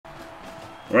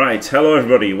Right, hello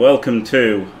everybody, welcome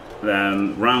to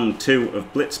round 2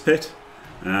 of Blitz Pit.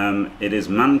 It is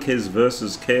Mankiz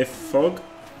versus KFoged.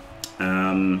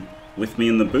 With me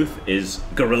in the booth is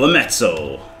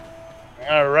Scuromezzo.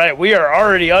 Alright, we are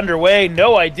already underway.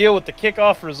 No idea what the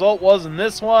kickoff result was in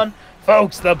this one.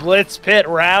 Folks, the Blitz Pit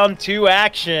round 2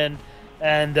 action.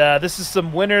 And this is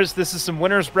some winners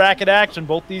bracket action.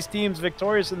 Both these teams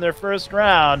victorious in their first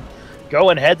round.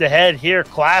 Going head-to-head here.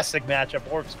 Classic matchup,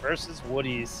 Orcs versus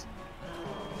Woodies.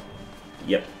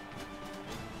 Yep.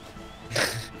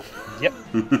 Yep.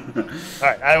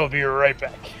 Alright, I will be right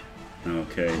back.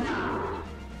 Okay.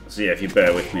 So yeah, if you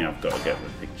bear with me, I've got to get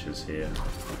the pictures here.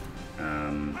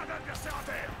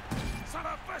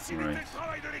 Right.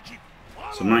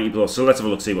 So Mighty Blow. So let's have a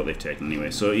look, see what they've taken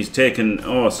anyway. So he's taken.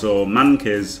 Oh, so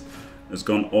Mankiz has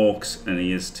gone Orcs, and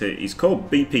he's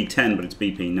called BP10, but it's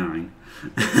BP9.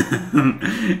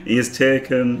 he has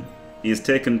taken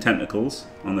Tentacles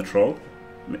on the Troll,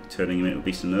 turning him into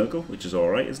Beast and Nurgle, which is all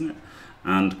right, isn't it?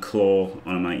 And Claw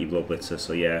on a Mighty Blow Blitzer.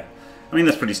 So yeah, I mean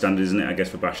that's pretty standard, isn't it? I guess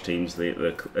for Bash teams,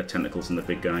 the Tentacles and the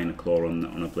big guy and a Claw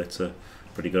on a Blitzer.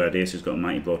 Pretty good idea. So he's got a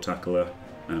Mighty Blow Tackler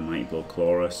and a Mighty Blow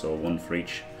Clawer, so one for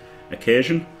each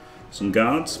occasion. Some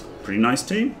guards, pretty nice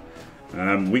team.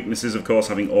 Weaknesses, of course,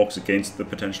 having Orcs against the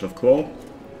potential of Claw.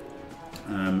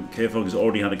 KFoged has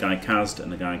already had a guy cast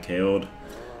and a guy KO'd.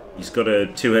 He's got a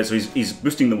 2-head, so he's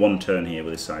boosting the 1 turn here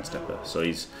with his sidestepper. So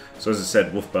as I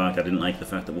said, Wolfbark, I didn't like the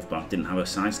fact that Wolfbark didn't have a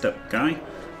sidestep guy.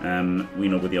 We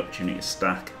know with the opportunity to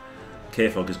stack,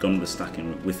 KFoged has gone with the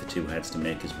stacking with the 2 heads to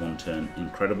make his 1 turn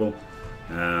incredible.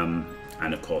 And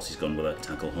of course he's gone with a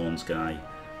Tackle Horns guy,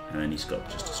 and then he's got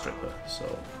just a stripper.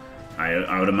 So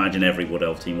I would imagine every Wood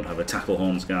Elf team would have a Tackle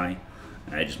Horns guy.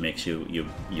 It just makes you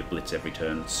blitz every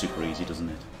turn super easy, doesn't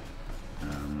it?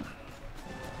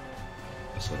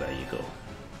 So there you go.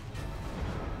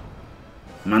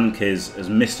 Mankiz has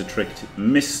missed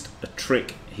a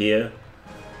trick here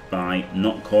by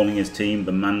not calling his team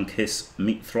the Mankiz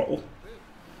Meat Throttle.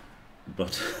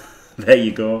 But there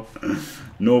you go.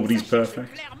 Nobody's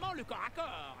perfect.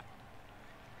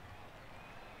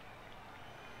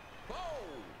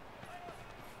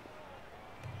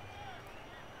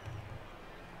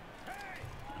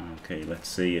 Okay, let's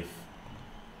see if...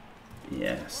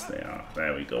 Yes, they are.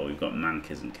 There we go. We've got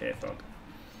Mankiz and KFoged.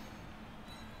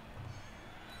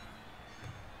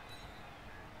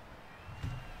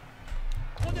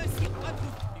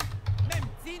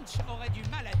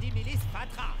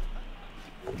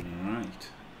 Alright.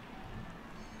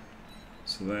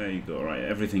 So there you go. Right,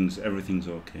 everything's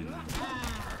okay now.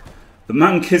 The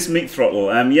Mankiz Meat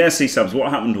Throttle. Yes, C-Subs,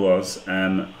 what happened was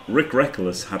Rick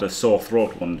Reckless had a sore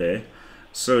throat one day.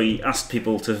 So he asked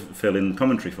people to fill in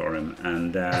commentary for him,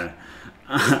 and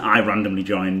I randomly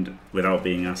joined without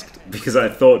being asked, because I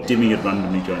thought Dimmy had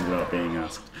randomly joined without being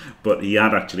asked, but he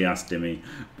had actually asked Dimmy.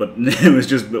 But it was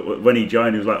just when he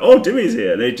joined, he was like, "Oh, Dimmy's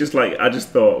here," and it just like I just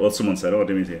thought, well, someone said, "Oh,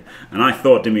 Dimmy's here," and I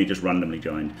thought Dimmy just randomly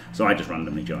joined, so I just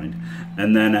randomly joined,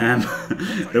 and then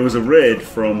there was a raid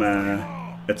from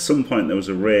at some point there was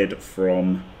a raid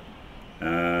from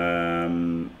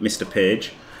Mr.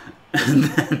 Page. And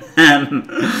then,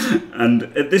 and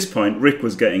at this point, Rick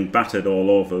was getting battered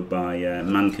all over by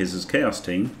Mankiz's Chaos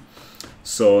team.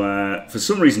 So for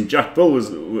some reason, Jack Bull was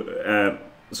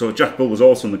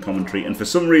also in the commentary, and for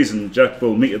some reason, Jack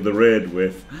Bull meted the raid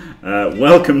with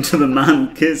 "Welcome to the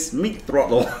Mankiz Meat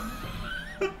Throttle,"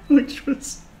 which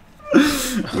was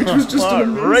just an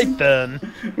amazing, right then.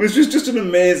 Which was just an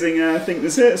amazing thing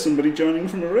to say to somebody joining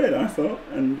from a raid, I thought,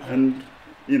 and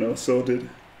you know, so did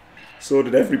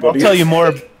everybody.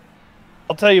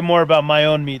 I'll tell you more about my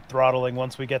own meat throttling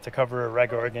once we get to cover a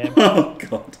regular game. Oh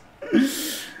God.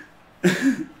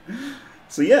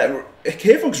 So yeah,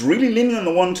 KFoged's really leaning on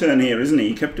the 1 turn here, isn't he?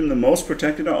 He kept him the most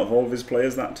protected out of all of his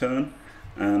players that turn.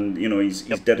 And you know he's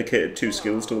dedicated 2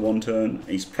 skills to the 1 turn.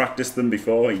 He's practiced them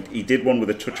before. He did one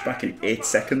with a touchback in 8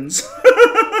 seconds.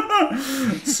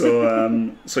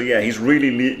 So yeah, he's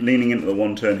really leaning into the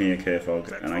 1 turn here,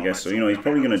 KFoged, and I guess so. You know he's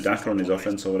probably going to Dacker on his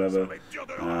offense or whatever.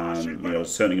 You know,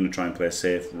 certainly going to try and play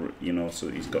safe. You know, so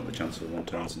he's got the chance for the 1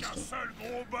 turns and stuff.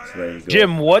 So there you go.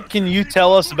 Jim, what can you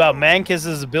tell us about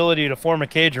Mankiz's ability to form a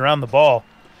cage around the ball?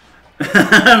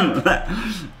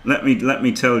 let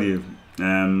me tell you.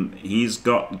 He's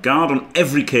got guard on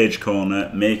every cage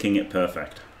corner, making it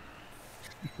perfect.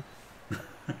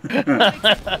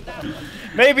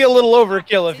 Maybe a little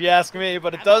overkill if you ask me,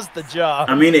 but it does the job.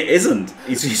 I mean, it isn't.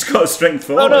 He's got a strength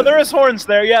 4. Oh no, there is horns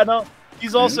there. Yeah, no.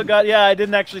 He's also got. Yeah, I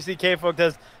didn't actually see KFoged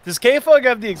has. Does KFoged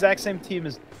have the exact same team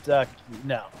as Duck?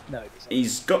 No, he doesn't.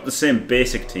 He's got the same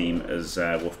basic team as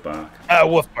Wolfbark.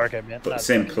 Wolfbark, I meant. But the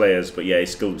same players, but yeah,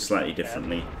 he's skilled slightly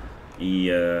differently. He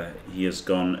has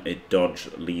gone a dodge,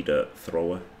 leader,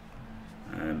 thrower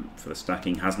for the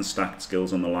stacking. Hasn't stacked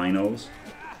skills on the linos.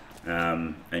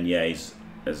 And yeah, he's,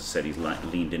 as I said, he's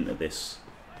leaned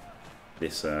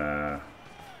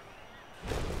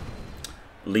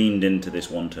into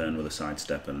this one turn with a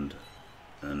sidestep and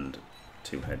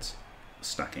 2 heads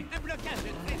stacking.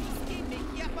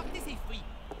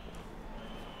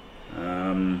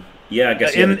 Yeah, I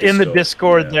guess in the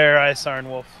Discord there, Isarn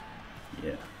Wolf.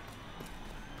 Yeah.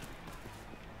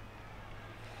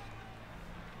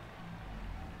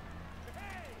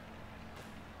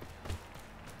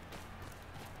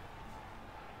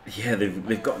 Yeah,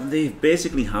 they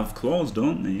basically have claws,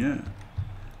 don't they? Yeah,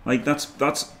 like that's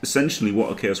essentially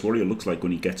what a Chaos Warrior looks like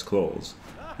when he gets claws,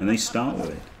 and they start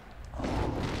with it.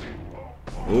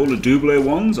 Oh, the double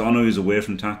ones. Oh no, he's away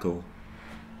from tackle.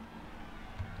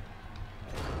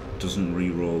 Doesn't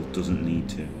re-roll. Doesn't need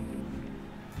to.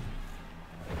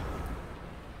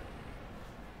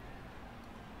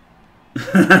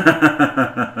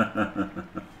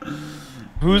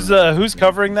 Who's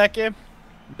covering that game?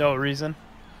 No reason.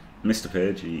 Mr.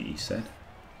 Page, he said.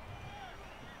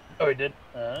 Oh, he did?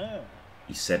 Oh.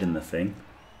 He said in the thing.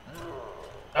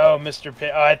 Oh, Mr.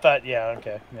 Page. Oh, I thought, yeah,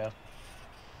 okay, yeah.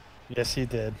 Yes, he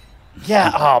did.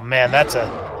 Yeah, oh man, that's a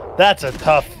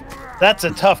tough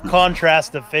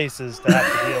contrast of faces to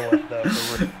have to deal with, though.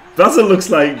 Basil looks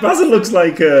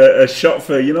like a shot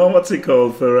for, you know, what's it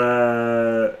called, for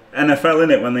NFL,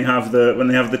 innit, when they have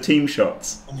the team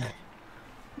shots.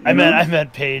 I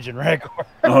meant Paige and Regor.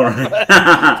 All right.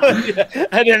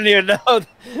 I didn't even know.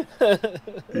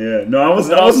 Yeah, no, I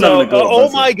wasn't having a go.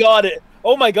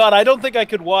 Oh my god! I don't think I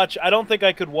could watch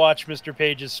Mr.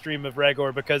 Page's stream of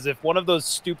Regor, because if one of those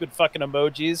stupid fucking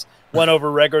emojis went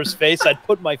over Regor's face, I'd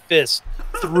put my fist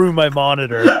through my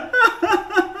monitor.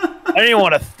 I didn't even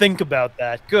want to think about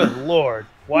that. Good lord,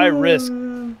 why risk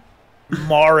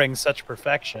marring such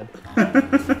perfection?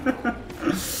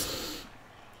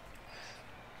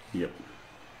 Yep.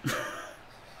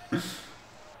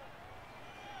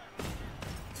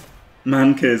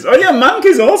 Mankiz. Oh yeah,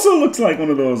 Mankiz also looks like one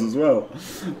of those as well.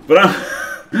 But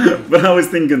I was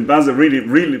thinking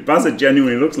Bazza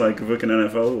genuinely looks like a fucking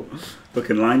NFL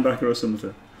fucking linebacker or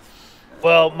something.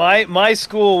 Well, my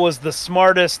school was the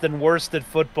smartest and worst at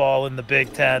football in the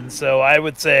Big Ten, so I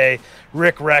would say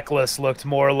Rick Reckless looked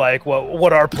more like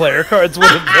what our player cards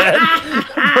would have been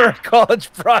for a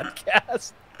college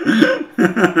broadcast.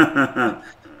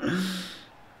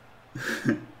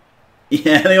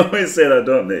 Yeah, they always say that,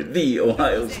 don't they? The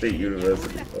Ohio State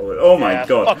University. Oh my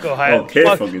god. Fuck Ohio.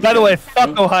 By the way,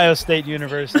 fuck Ohio State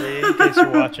University, in case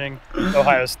you're watching.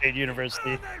 Ohio State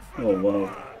University. Oh wow.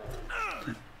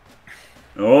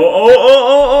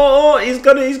 Oh! He's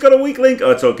got a weak link.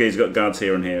 Oh, it's okay. He's got guards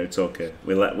here and here. It's okay.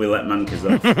 We let Mankiz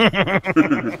off.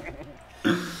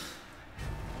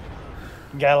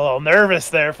 Got a little nervous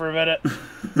there for a minute.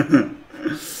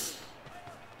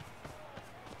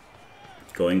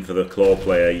 Going for the claw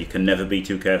player. You can never be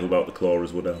too careful about the claw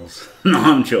as what else. No,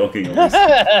 I'm joking.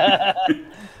 That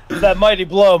Mighty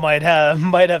Blow might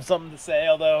have something to say,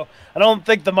 although I don't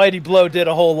think the Mighty Blow did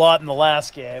a whole lot in the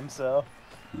last game, so.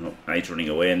 Oh, he's running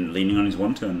away and leaning on his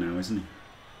one turn now, isn't he?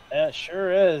 Yeah, it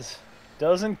sure is.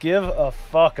 Doesn't give a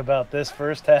fuck about this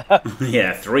first half.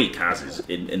 Yeah, 3 Kaz's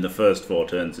in the first 4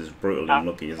 turns is brutally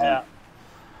unlucky, isn't it?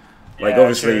 Like, yeah,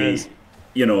 obviously, sure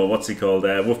you know, what's he called?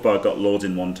 Wolfbark got loads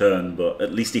in 1 turn, but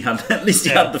at least he had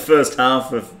the first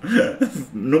half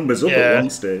of numbers up at one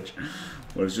stage.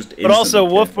 Whereas just but also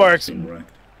Wolfbark's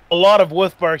a lot of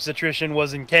Wolfbark's attrition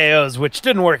was in KOs, which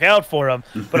didn't work out for him.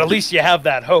 But at least you have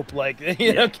that hope. Like,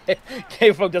 you know,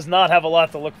 KFoged does not have a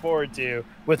lot to look forward to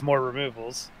with more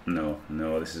removals. No,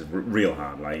 this is real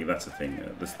hard. Like, that's the thing.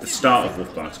 The start of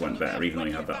Wolfbark's went better, even though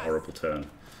he had that horrible turn.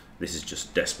 This is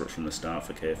just desperate from the start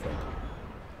for KFoged.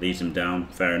 Leaves him down,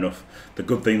 fair enough. The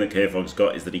good thing that KFoged's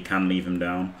got is that he can leave him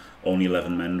down. Only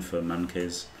 11 men for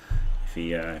Mankiz.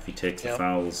 If he takes the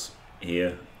fouls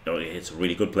here, it's a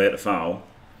really good play at the foul.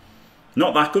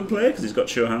 Not that good play because he's got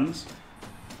sure hands.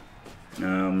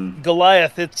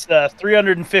 Goliath, it's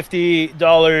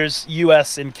 $350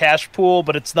 US in cash pool,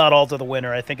 but it's not all to the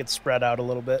winner. I think it's spread out a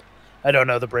little bit. I don't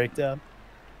know the breakdown.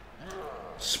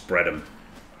 Spread him.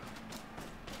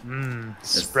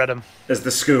 Spread him. As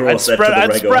the Scuro said to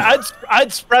the Regor.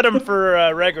 I'd spread him for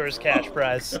Regor's cash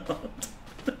prize.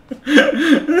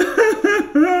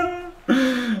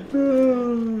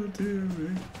 Oh, dear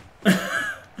me.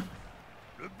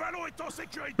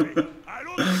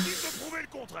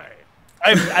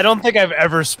 I don't think I've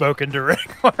ever spoken to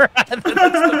Regor. That's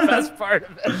the best part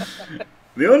of it.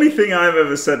 The only thing I've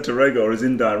ever said to Regor is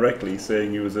indirectly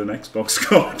saying he was an Xbox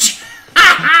coach.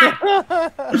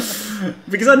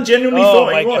 Because I genuinely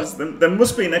thought he was. There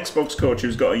must be an Xbox coach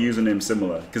who's got a username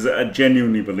similar. Because I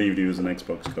genuinely believed he was an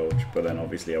Xbox coach. But then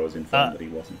obviously I was informed that he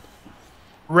wasn't.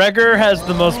 Regor has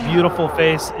the most beautiful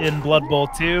face in Blood Bowl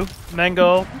 2,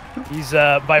 Mango. He's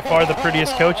by far the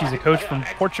prettiest coach. He's a coach from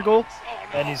Portugal.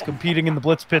 And he's competing in the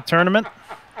Blitz Pit tournament.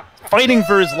 Fighting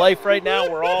for his life right now.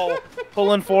 We're all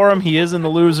pulling for him. He is in the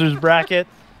loser's bracket.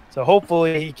 So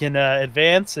hopefully he can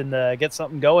advance and get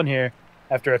something going here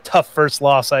after a tough first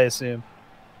loss, I assume.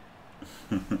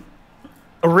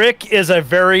 Rick is a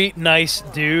very nice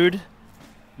dude,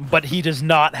 but he does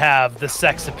not have the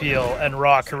sex appeal and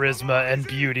raw charisma and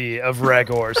beauty of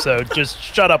Regor. So just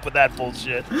shut up with that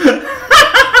bullshit.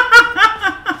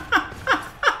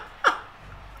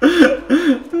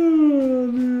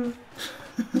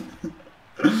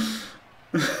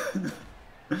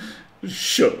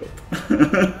 Shut up.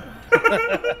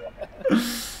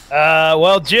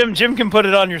 Well, Jim can put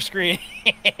it on your screen.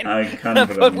 I can put it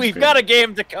on but we've got a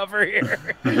game to cover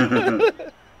here.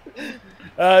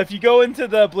 If you go into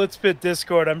the Blitz Pit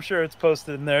Discord, I'm sure it's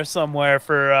posted in there somewhere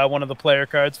for one of the player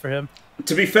cards for him.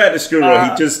 To be fair to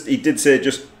Scuro, he did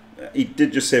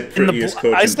just say prettiest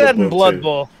coach. I said in Blood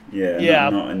Bowl. Yeah,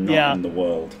 not in the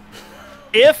world.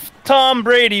 If Tom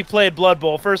Brady played Blood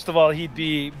Bowl, first of all, he'd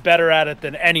be better at it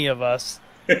than any of us.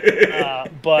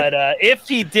 But if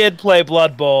he did play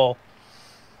Blood Bowl,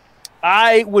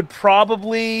 I would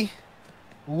probably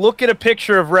look at a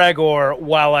picture of Regor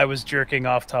while I was jerking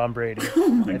off Tom Brady. Oh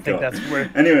my God.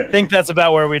 I think that's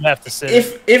about where we'd have to sit.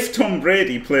 If Tom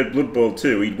Brady played Blood Bowl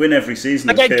 2, he'd win every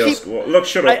season of Chaos. Look,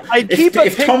 shut up.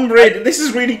 If Tom Brady, this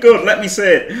is really good. Let me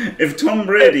say it. If Tom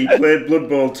Brady played Blood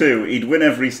Bowl 2, he'd win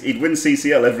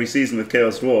CCL every season with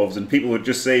Chaos Dwarves, and people would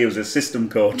just say he was a system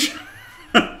coach.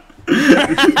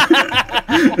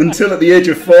 Until at the age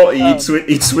of 40,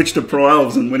 he'd switch to Pro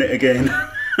Elves and win it again,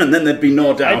 and then there'd be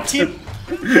no doubt.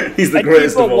 He's the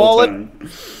greatest of all time.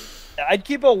 I'd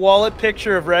keep a wallet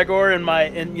picture of Regor in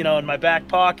my back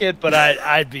pocket, but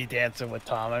I'd be dancing with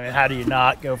Tom. I mean, how do you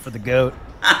not go for the GOAT?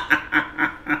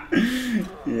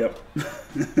 Yep.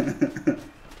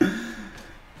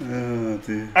 Oh,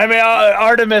 dear. I mean,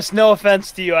 Artemis, no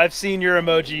offense to you. I've seen your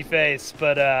emoji face,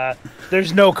 but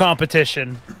there's no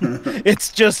competition.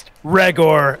 It's just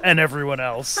Regor and everyone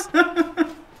else.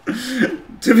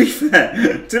 To be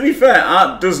fair,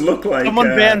 Art does look like...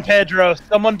 Someone ban Pedro.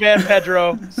 Someone ban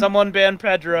Pedro. Someone ban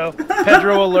Pedro.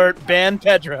 Pedro alert, ban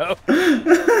Pedro.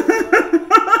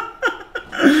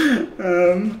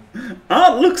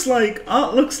 Art looks like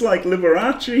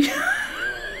Liberace.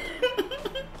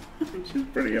 Which is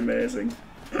pretty amazing.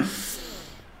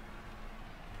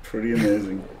 Pretty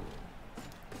amazing.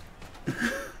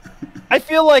 I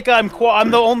feel like I'm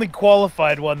the only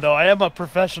qualified one, though. I am a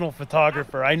professional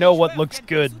photographer. I know what looks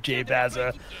good, Jay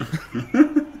Baza.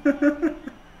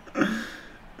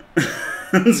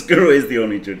 Scuro is the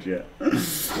only judge yet.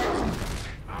 That's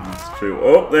true.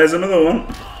 Oh, there's another one.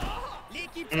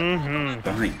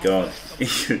 Mm-hmm. My God.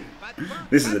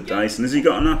 This is a Dyson. Has he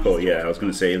got an Apo? Yeah, I was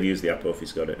going to say he'll use the Apo if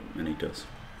he's got it, and he does.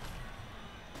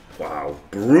 Wow,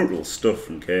 brutal stuff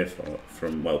from KFoged.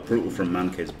 Brutal from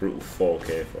Mankiz, brutal for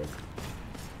KFoged.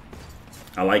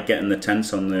 I like getting the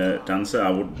tense on the dancer. I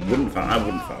wouldn't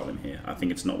foul him here. I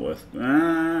think it's not worth.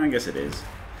 I guess it is.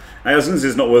 I was going to say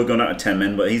it's not worth going out to 10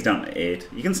 men, but he's down to 8.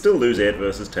 You can still lose 8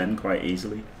 versus 10 quite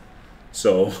easily.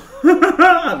 So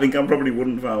I think I probably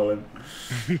wouldn't foul him.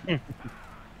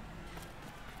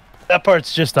 That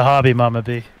part's just a hobby, Mama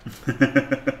B.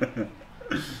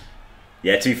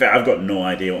 Yeah, to be fair, I've got no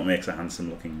idea what makes a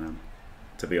handsome-looking man.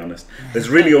 To be honest, there's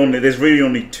really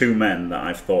only 2 men that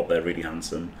I've thought they're really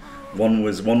handsome. One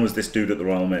was this dude at the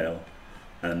Royal Mail,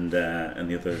 and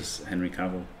the other's Henry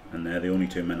Cavill, and they're the only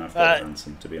 2 men I've thought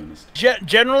handsome. To be honest,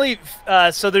 generally,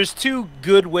 so there's 2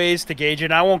 good ways to gauge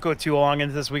it. I won't go too long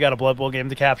into this. We got a Blood Bowl game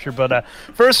to capture, but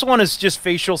first one is just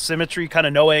facial symmetry, kind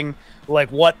of knowing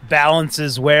like what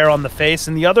balances where on the face,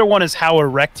 and the other one is how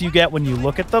erect you get when you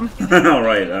look at them. All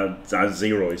right,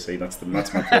 0. You see, that's my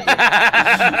problem.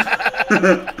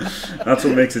 That's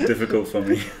what makes it difficult for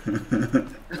me.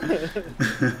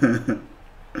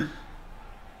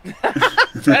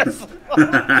 That's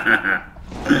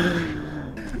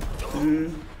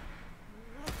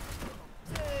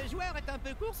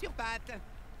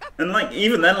And like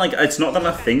even then, like it's not that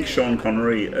I think Sean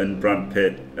Connery and Brad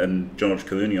Pitt and George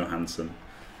Clooney are handsome.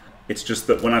 It's just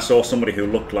that when I saw somebody who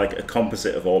looked like a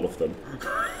composite of all of them,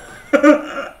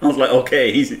 I was like,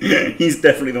 okay, he's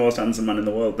definitely the most handsome man in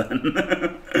the world then.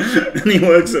 And he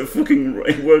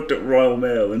worked at Royal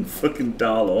Mail in fucking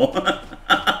Darlow.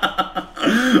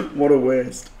 What a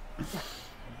waste.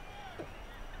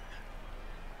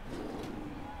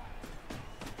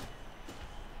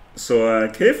 So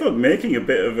KFoged making a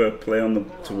bit of a play on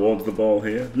towards the ball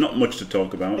here. Not much to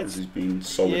talk about as he's been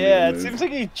solidly removed. It seems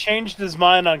like he changed his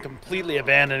mind on completely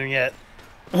abandoning it.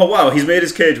 Oh wow, he's made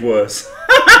his cage worse.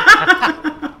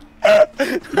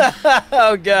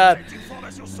 Oh god.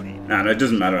 Nah, no, it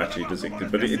doesn't matter actually, does it?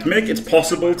 But it's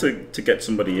possible to get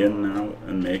somebody in now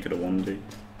and make it a 1D.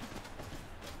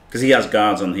 Because he has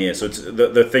guards on here, so it's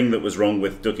the thing that was wrong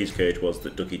with Ducky's cage was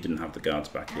that Ducky didn't have the guards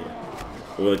back here.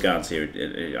 But with the guards here,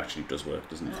 it actually does work,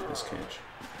 doesn't it, for this cage?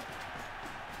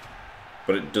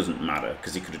 But it doesn't matter,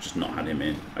 because he could have just not had him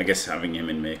in. I guess having him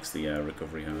in makes the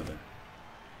recovery harder.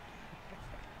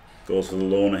 Goes for the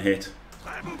loner hit.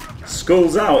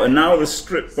 Skulls out, and now the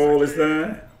strip ball is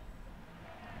there.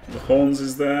 The horns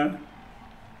is there.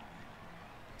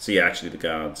 So yeah, actually the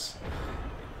guards.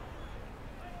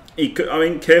 He could, I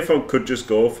mean, KFoged could just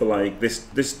go for like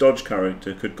this dodge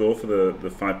character could go for the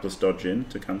 5+ dodge in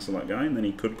to cancel that guy, and then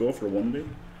he could go for a 1D.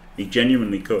 He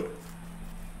genuinely could.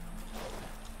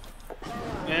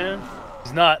 Yeah,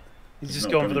 he's not. He's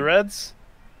just going for the reds.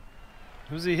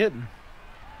 Who's he hitting?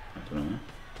 I don't know.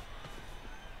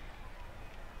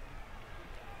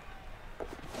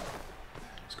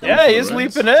 Yeah, he's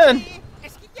leaping in.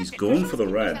 He's going for the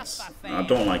reds. I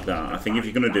don't like that. I think if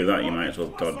you're going to do that, you might as well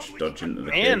dodge into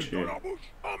the cage here.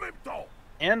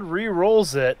 And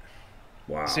re-rolls it.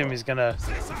 Wow. Assume he's going to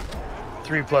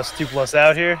 3+, 2+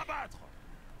 out here.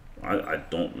 I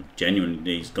don't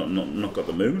genuinely. He's not got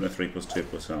the movement of 3+,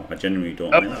 2+ out. I genuinely don't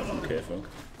like that from KFoged.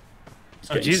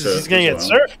 Oh Jesus, he's going to get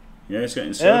surfed. Yeah, he's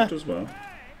getting surfed as well.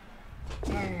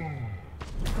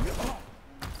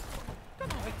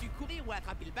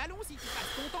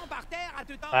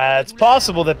 It's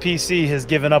possible that PC has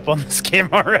given up on this game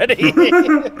already.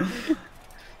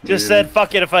 Just said,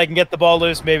 fuck it, if I can get the ball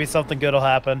loose, maybe something good will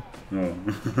happen. Oh.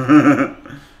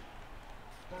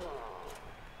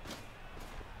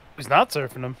 He's not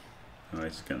surfing him. Oh,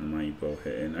 he's getting the mighty ball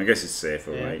hit in. I guess it's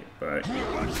safer, right? But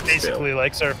basically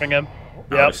like surfing him.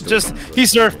 Oh, yep, just he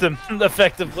surfed him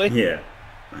effectively. Yeah.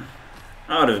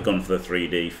 I would have gone for the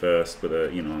 3D first, with a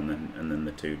and then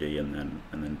the 2D, and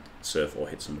then surf or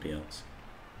hit somebody else.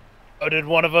 Oh, did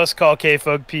one of us call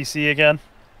KFoged PC again?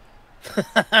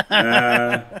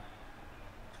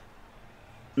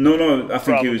 No, I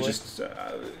think he was just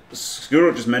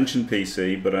Scuro just mentioned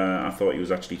PC, but I thought he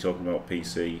was actually talking about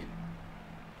PC.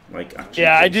 Like actually.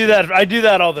 Yeah, PC. I do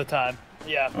that all the time.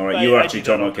 Yeah. All right, you were actually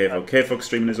talking about KFoged. KFoged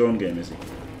streaming his own game, is he?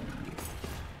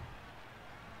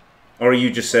 Or you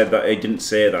just said that he didn't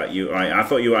say that. I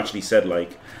thought you actually said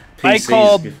like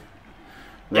PCs.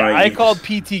 I called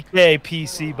PTK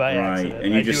PC by accident. Right,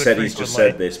 and you just said he's just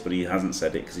said this, but he hasn't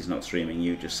said it because he's not streaming.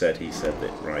 You just said he said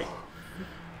it, right?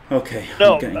 Okay.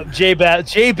 No, Jay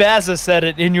Bazza said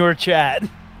it in your chat.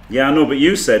 Yeah, I know, but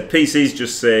you said PC's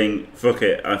just saying, fuck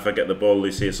it, if I get the ball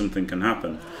loose here, something can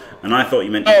happen. And I thought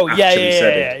you meant said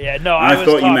it. Yeah. No, I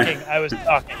was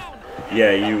talking.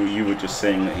 Yeah, you were just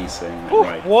saying that he's saying that,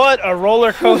 right. What a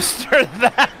roller coaster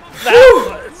that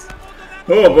was.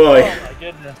 Oh, boy. Oh, my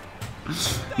goodness.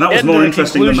 That was more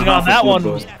interesting than the half that of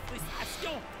one.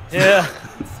 Yeah.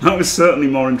 That was certainly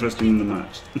more interesting than the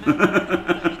match.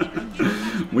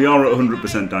 We are at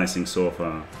 100% dicing so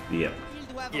far. Yep.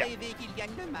 Yeah.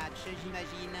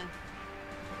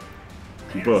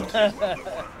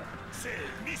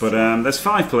 But there's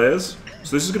 5 players,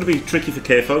 so this is going to be tricky for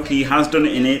KFoged. He has done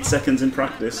it in 8 seconds in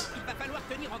practice.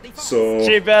 So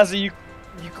Jay Bazza, you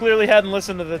clearly hadn't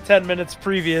listened to the 10 minutes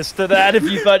previous to that if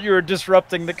you thought you were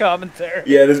disrupting the commentary.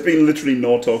 Yeah, there's been literally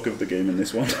no talk of the game in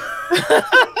this one.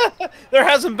 There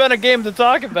hasn't been a game to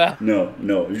talk about. No.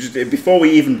 Just, before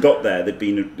we even got there, there'd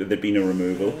been a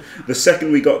removal. The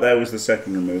second we got there was the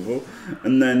second removal,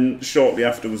 and then shortly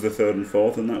after was the 3rd and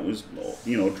 4th, and that was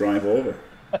drive over.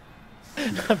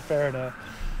 Fair enough.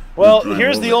 Well,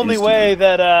 here's the only way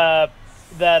that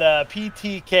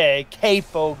PTK,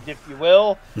 KFoged, if you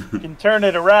will, can turn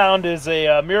it around is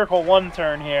a miracle 1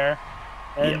 turn here,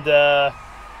 and I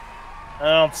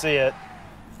don't see it.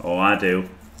 Oh, I do.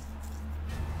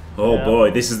 Oh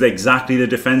boy, this is exactly the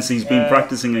defense he's been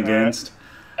practicing against.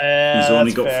 He's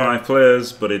only got 5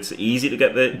 players, but it's easy to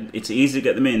get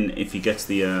them in if he gets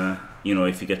the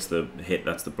if he gets the hit.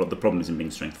 That's the problem is him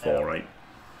being strength 4, right?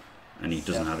 And he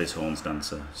doesn't have his horns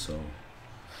dancer, so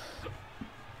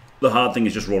the hard thing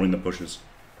is just rolling the pushes.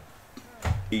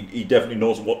 He definitely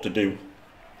knows what to do.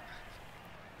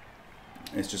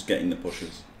 It's just getting the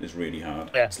pushes is really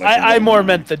hard. Yeah. Like I more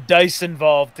meant the dice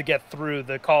involved to get through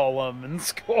the column and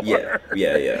score. Yeah.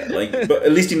 Like, but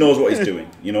at least he knows what he's doing.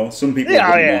 You know, some people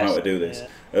wouldn't know how to do this.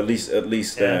 Yeah. At least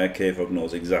KFoged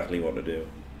knows exactly what to do,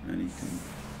 and he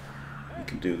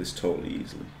can do this totally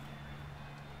easily.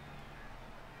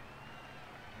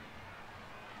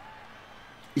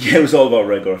 Yeah, it was all about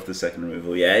Regor after the second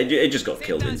removal. Yeah, it just got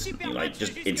killed instantly. Like,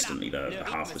 just instantly, the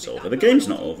half was over. The game's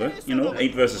not over, you know?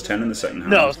 8 versus 10 in the second half.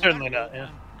 No, certainly not, yeah.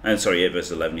 And sorry, 8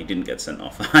 versus 11, he didn't get sent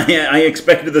off. I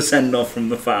expected the send-off from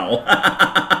the foul.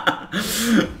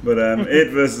 But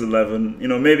 8 versus 11, you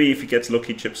know, maybe if he gets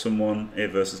lucky, chip someone.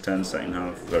 8 versus 10, second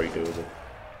half, very doable.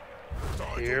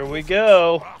 Here we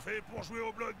go.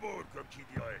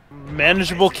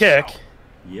 Manageable kick.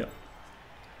 Yep.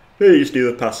 You just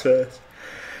do the pass first.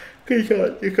 You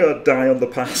can't die on the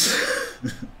pass.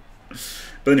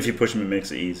 But then if you push him, it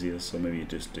makes it easier. So maybe you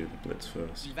just do the blitz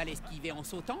first.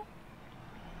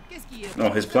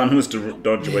 Oh, his plan was to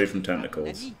dodge away from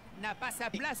tentacles.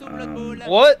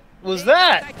 What was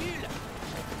that?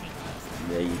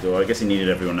 There you go. I guess he needed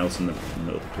everyone else in the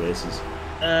other places.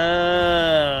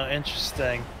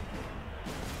 Interesting.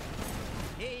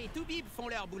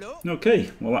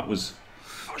 Okay, well that was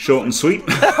short and sweet.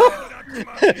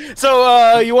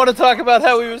 So, you want to talk about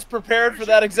how he was prepared for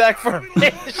that exact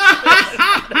formation?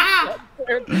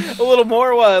 A little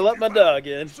more while I let my dog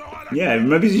in. Yeah,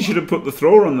 maybe he should have put the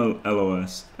thrower on the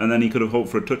LOS, and then he could have hoped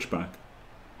for a touchback.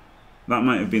 That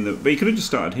might have been the... But he could have just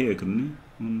started here, couldn't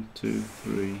he? 1, 2,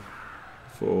 3,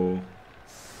 4...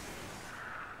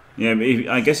 Yeah, but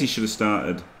I guess he should have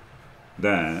started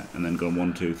there, and then gone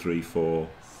 1, 2, 3, 4,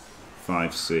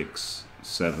 5, 6,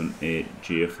 7, 8,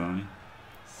 GFI.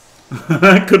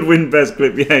 Could win best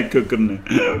clip, yeah, it could, couldn't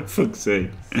it? Fuck's sake.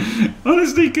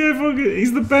 Honestly, KFoged,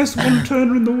 he's the best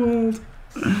one-turner in the world.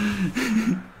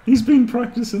 He's been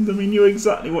practicing them, he knew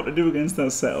exactly what to do against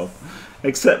that setup.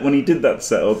 Except when he did that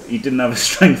setup, he didn't have a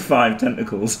strength 5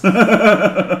 tentacles.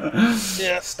 Yeah.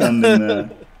 Standing there.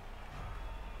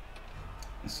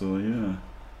 So, yeah.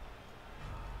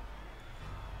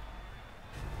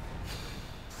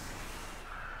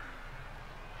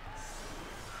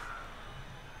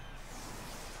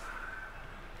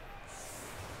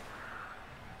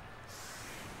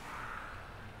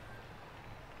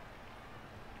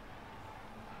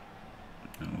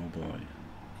 Oh boy.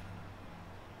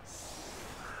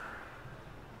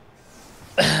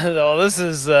 No, this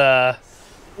is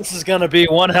gonna be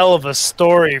one hell of a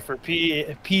story for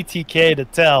PTK to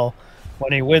tell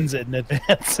when he wins it in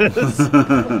advances.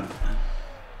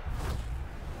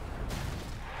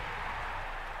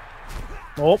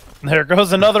 Oh, there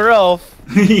goes another elf.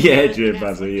 Yeah, Jay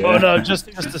Basil, yeah. Oh no, just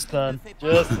a stun.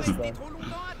 Just a stun.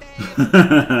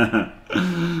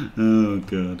 Oh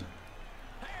god.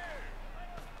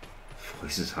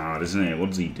 This is hard, isn't it? What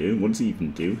does he do? What does he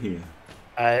even do here?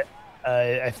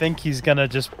 I think he's gonna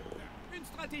just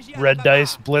red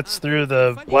dice blitz through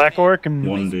the black orc and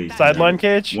 1D. sideline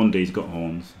cage. 1D's got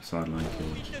horns. Sideline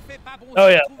cage. Oh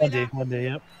yeah, 1D,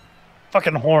 yep.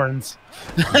 Fucking horns.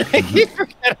 I keep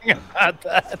forgetting about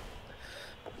that.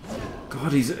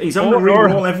 God, he's having to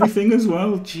re-roll everything as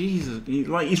well. Jesus,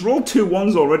 he's rolled 2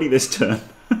 1s already this turn.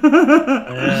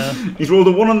 Yeah. He's rolled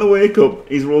a 1 on the wake up.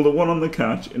 He's rolled a 1 on the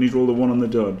catch, and he's rolled a 1 on the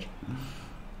dodge.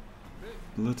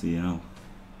 Bloody hell!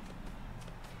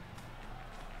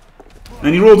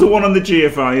 And he rolled a 1 on the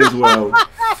GFI as well.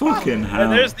 Fucking hell!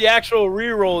 And there's the actual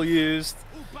reroll used.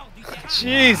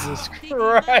 Jesus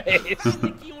Christ!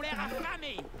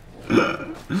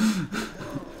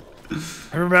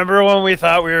 Remember when we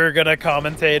thought we were gonna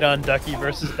commentate on Ducky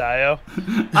versus Dio?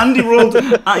 Andy rolled,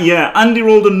 Andy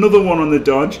rolled another 1 on the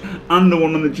dodge and the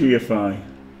 1 on the GFI.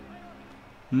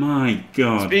 My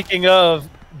God. Speaking of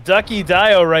Ducky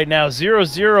Dio, right now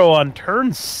 0-0 on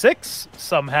turn 6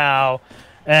 somehow,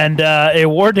 and a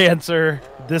War Dancer.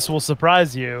 This will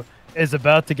surprise you. Is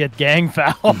about to get gang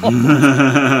foul.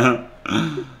 Oh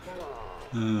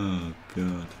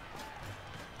God.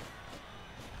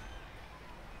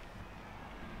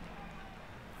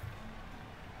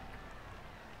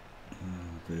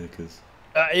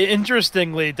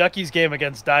 Interestingly, Ducky's game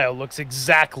against Dio looks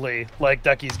exactly like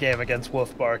Ducky's game against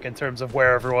Wolfbark in terms of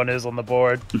where everyone is on the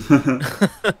board.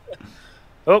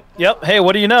 Oh, yep. Hey,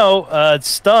 what do you know? It's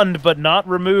stunned but not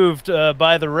removed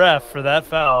by the ref for that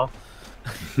foul.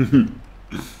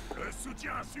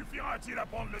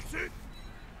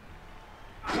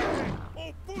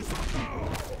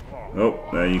 Oh,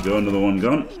 there you go, another one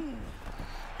gone.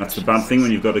 That's the bad thing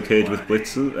when you've got a cage with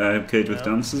blitzers, cage with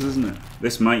dancers, isn't it?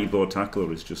 This mighty blow tackler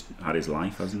has just had his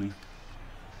life, hasn't he?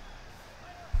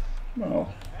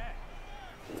 Well,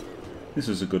 This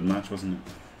was a good match, wasn't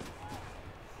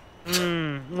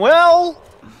it? Well,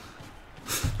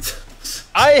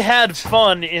 I had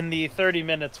fun in the 30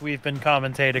 minutes we've been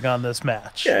commentating on this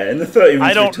match. Yeah, in the 30 minutes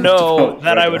I don't know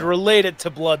that I would relate it to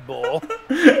Blood Bowl.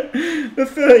 The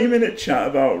 30-minute chat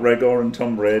about Regor and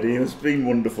Tom Brady has been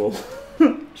wonderful.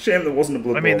 Shame there wasn't a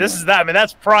Blood Bowl. I mean, this is that. I mean,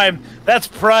 that's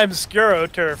prime Scuro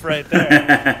turf right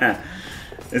there.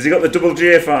 Has he got the double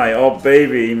GFI? Oh,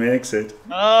 baby, he makes it.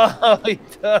 Oh, he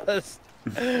does.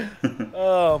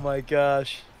 Oh, my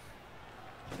gosh.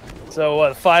 So,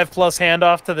 what, 5+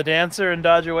 handoff to the dancer and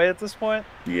dodge away at this point?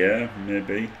 Yeah,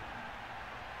 maybe.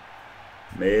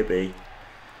 Maybe.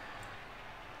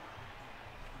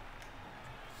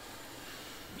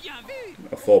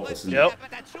 A 4+, isn't Yep.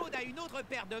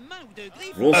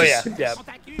 Yeah.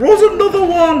 Rose another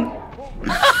one!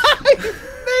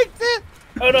 Makes it!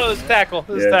 Oh no, it was tackle.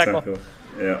 It was tackle.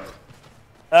 Yeah.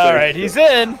 Alright, he's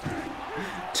in.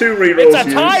 2 rerolls. It's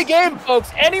a tie game, folks.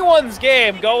 Anyone's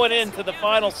game going into the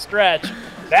final stretch.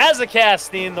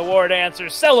 Vazakastine, the war dancer,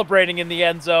 celebrating in the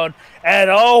end zone. And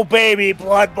oh baby,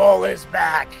 Blood Bowl is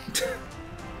back.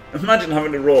 Imagine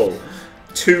having to roll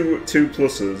two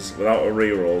pluses without a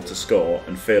reroll to score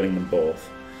and failing them both.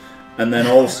 And then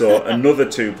also another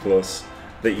 2+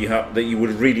 that you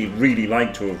would really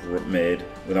like to have made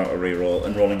without a reroll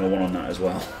and rolling a 1 on that as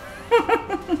well.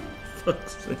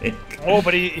 Fuck's sake. Oh,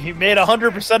 but he made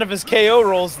 100% of his KO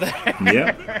rolls there.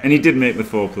 Yeah, and he did make the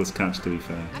 4+ catch, to be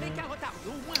fair.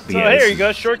 So yeah, here you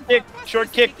go, short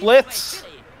kick blitz.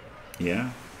 Yeah.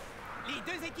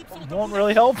 Won't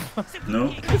really help.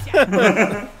 No.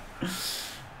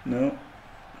 No,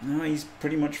 he's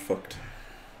pretty much fucked.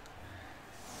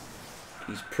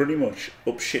 He's pretty much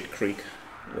up shit creek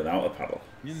without a paddle.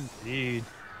 Indeed.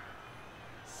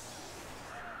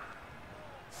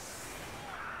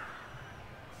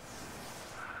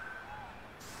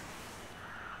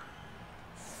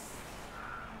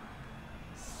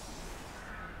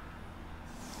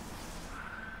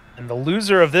 And the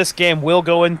loser of this game will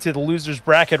go into the loser's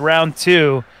bracket round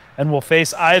 2 and will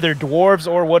face either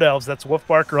Dwarves or Wood Elves. That's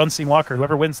Wolfbark or Unseen Walker,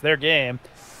 whoever wins their game.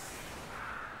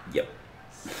 Yep.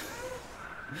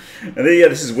 And then, yeah,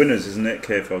 this is winners, isn't it?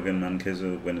 KFoged and Mankiz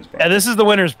are winners bracket. Yeah, this is the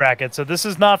winners bracket, so this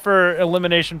is not for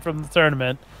elimination from the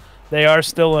tournament. They are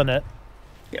still in it.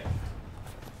 Yeah.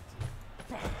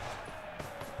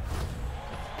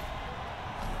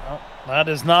 Well, that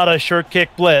is not a short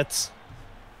kick blitz.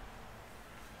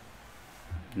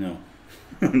 No.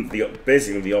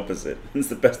 Basically the opposite. It's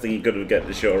the best thing he could have get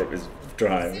to shore up his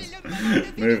drives.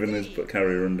 Moving his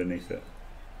carrier underneath it.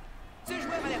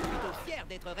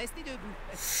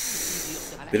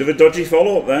 Bit of a dodgy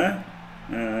follow-up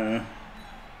there.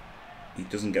 He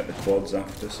doesn't get the quads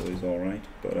after, so he's alright.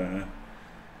 But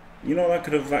you know, that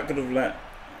could have let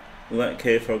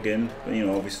KFoged in. But, you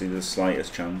know, obviously the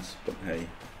slightest chance. But hey,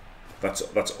 that's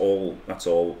all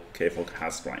KFoged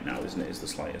has right now, isn't it? Is the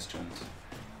slightest chance.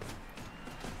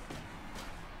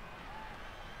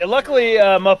 Yeah, luckily,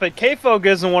 Muppet, KFoged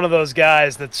isn't one of those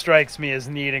guys that strikes me as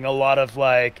needing a lot of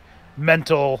like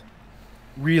mental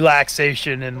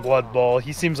relaxation in Blood Bowl.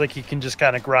 He seems like he can just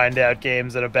kind of grind out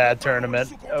games at a bad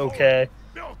tournament. Okay.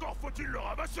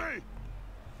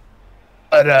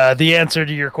 But the answer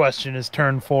to your question is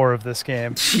turn 4 of this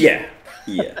game. Yeah.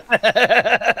 Yeah.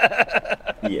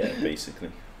 Yeah,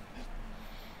 basically.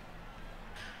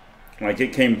 Like,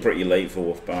 it came pretty late for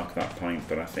Wolfbark that point,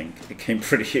 but I think it came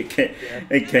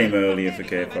it came earlier for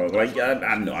KFoged. Like,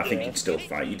 I know, I think he'd still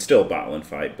fight, he'd still battle and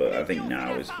fight, but I think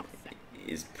now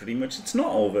is pretty much, it's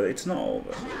not over. It's not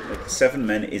over. Like, 7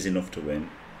 men is enough to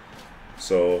win.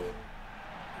 So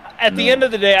at the end of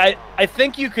the day, I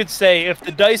think you could say if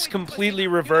the dice completely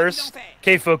reversed,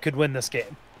 KFoged could win this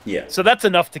game. Yeah. So that's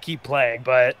enough to keep playing,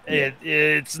 but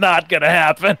it's not gonna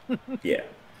happen. Yeah.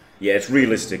 Yeah, it's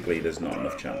realistically there's not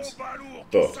enough chance.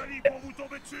 But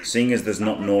seeing as there's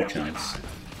no chance,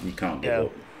 you can't give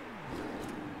up.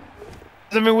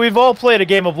 I mean, we've all played a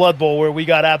game of Blood Bowl where we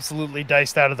got absolutely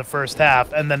diced out of the first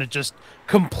half, and then it just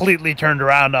completely turned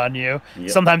around on you.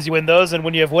 Yep. Sometimes you win those, and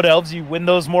when you have Wood Elves, you win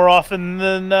those more often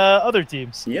than other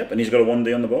teams. Yep, and he's got a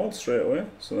 1D on the ball straight away,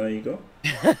 so there you go.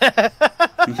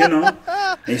 You know,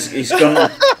 he's gone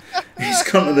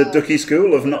to the Ducky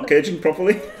school of not caging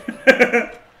properly.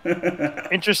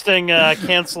 Interesting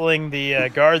cancelling the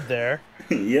guard there.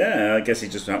 Yeah, I guess he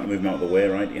just had to move him out of the way,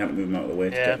 right? He had to move him out of the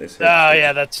way to get this hit. Oh,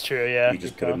 yeah, that's true, yeah. He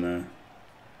just put him there.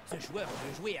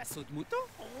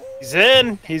 He's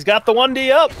in. He's got the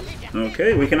 1D up.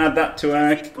 Okay, we can add that to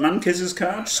our Mankiz's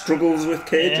card. Struggles with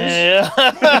cages. Yeah,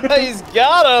 he's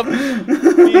got him.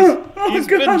 He's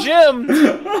been Jim.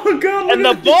 Oh, God. And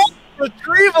the ball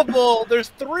retrievable. There's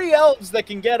 3 elves that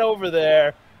can get over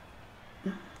there.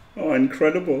 Oh,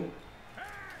 incredible.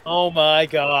 Oh my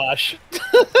gosh.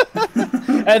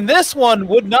 And this one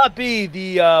would not be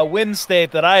the win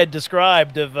state that I had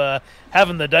described of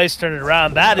having the dice turn it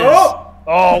around. That is...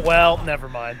 Oh, well, never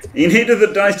mind. He needed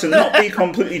the dice to not be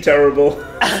completely terrible.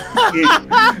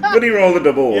 But he rolled a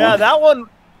double one. Yeah, that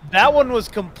one was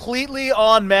completely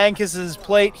on Mankiz's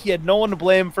plate. He had no one to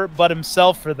blame for but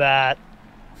himself for that.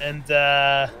 And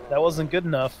that wasn't good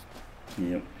enough.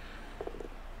 Yep.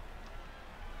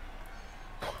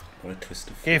 What a twist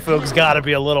of KFoged's got to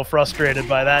be a little frustrated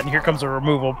by that, and here comes a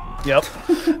removal. Yep.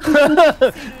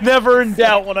 Never in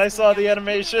doubt when I saw the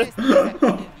animation.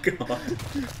 Oh, God.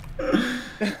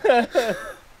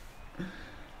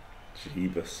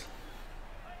 Jeebus.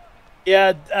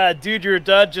 Yeah, dude, you're a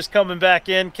dud. Just coming back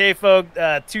in. KFoged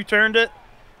 2-turned it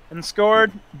and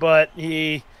scored, but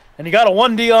he got a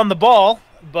 1D on the ball,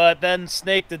 but then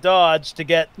snaked a dodge to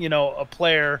get, you know, a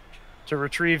player to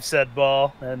retrieve said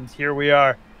ball, and here we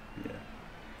are.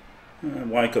 Yeah.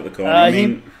 Why cut the corner? I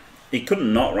mean, he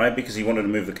couldn't not, right? Because he wanted to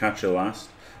move the catcher last,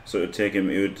 so it would take him.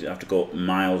 He would have to go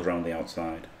miles around the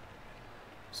outside.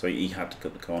 So he had to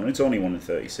cut the corner. It's only 1 in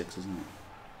 36, isn't it?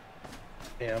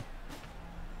 Yeah.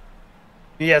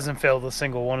 He hasn't failed a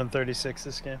single 1 in 36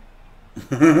 this game.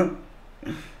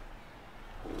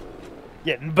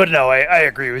 Yeah, but no, I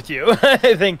agree with you.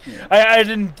 I think I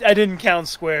didn't count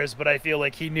squares, but I feel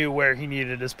like he knew where he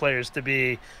needed his players to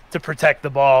be to protect the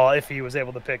ball if he was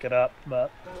able to pick it up. But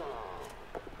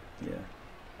yeah.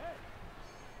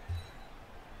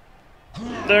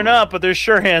 They're not, but there's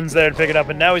sure hands there to pick it up,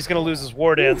 and now he's going to lose his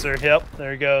war dancer. Yep,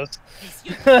 there he goes.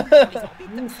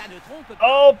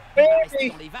 Oh,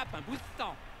 baby!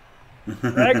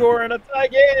 Gregor in a tie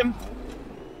game.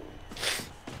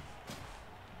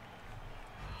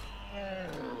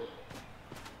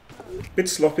 Bit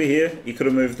sloppy here. He could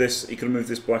have moved this. He could have moved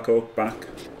this Black Oak back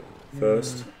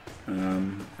first,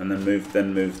 and then moved.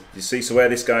 You see, so where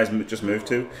this guy's just moved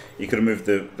to, he could have moved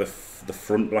the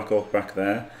front Black Oak back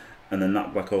there, and then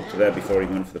that Black Oak to there before he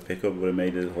went for the pickup. Would have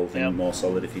made the whole thing more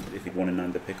solid if he'd won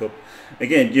in the pickup.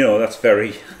 Again, you know, that's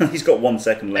very. He's got 1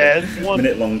 second left. Yeah,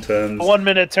 minute long turns. 1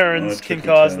 minute turns can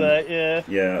cause that. Yeah.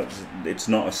 Yeah, it's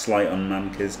not a slight on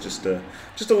Mankiz. Just a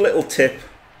little tip.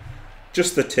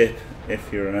 Just the tip,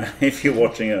 if you're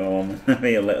watching at home,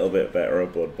 be a little bit better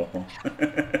at Blood Bowl.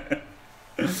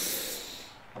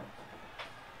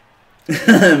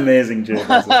 Amazing joke.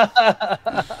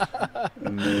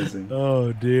 Amazing.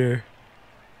 Oh dear.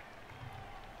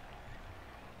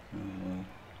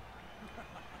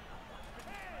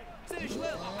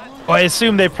 Well, I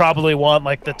assume they probably want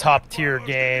like the top tier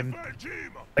game,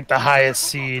 like the highest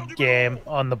seed game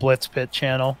on the Blitz Pit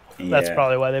channel. That's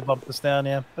probably why they bumped this down.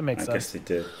 Yeah, that makes sense. I guess they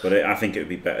did, but I think it would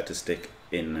be better to stick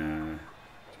in.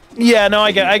 Yeah, no,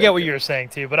 I get what you're saying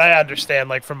too, but I understand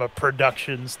like from a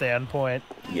production standpoint.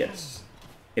 Yes,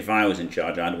 if I was in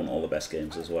charge, I'd want all the best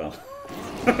games as well.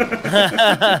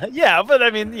 Yeah, but I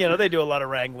mean, you know, they do a lot of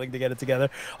wrangling to get it together.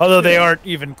 Although they aren't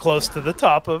even close to the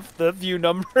top of the view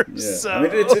numbers. Yeah, so. I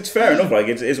mean, it's fair enough. Like,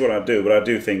 it is what I do, but I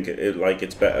do think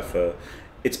it's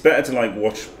better to like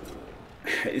watch.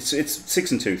 It's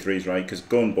 6 and 2 threes, right? Because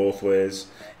going both ways,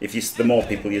 the more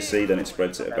people you see, then it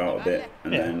spreads it about a bit,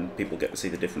 and then people get to see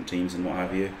the different teams and what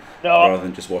have you, rather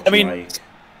than just watching.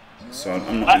 So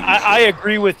I'm not. I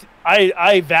agree with.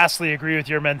 I vastly agree with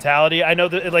your mentality. I know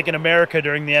that, like in America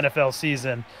during the NFL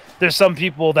season, there's some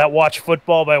people that watch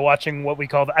football by watching what we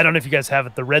call, I don't know if you guys have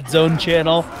it, the Red Zone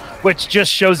channel, which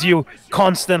just shows you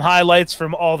constant highlights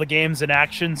from all the games in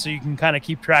action, so you can kind of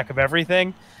keep track of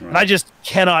everything. Right. And I just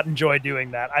cannot enjoy doing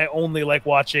that. I only like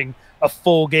watching a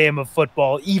full game of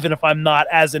football, even if I'm not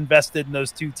as invested in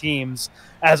those two teams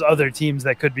as other teams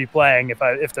that could be playing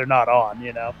if they're not on,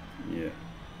 you know? Yeah.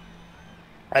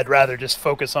 I'd rather just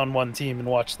focus on one team and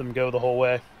watch them go the whole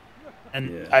way.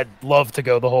 And I'd love to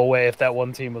go the whole way if that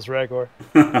one team was Regor.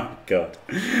 God,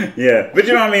 yeah, but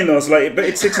you know what I mean though. It's like, but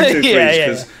it's 6 and 2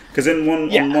 threes because on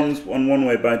one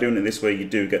way, by doing it this way, you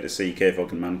do get to see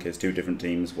KFoged and Mankiz, two different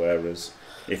teams. Whereas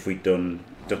if we'd done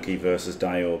Ducky versus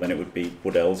Dio, then it would be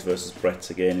Woodell's versus Brett's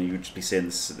again, and you would just be seeing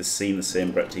the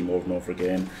same Brett team over and over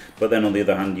again. But then on the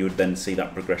other hand, you would then see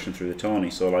that progression through the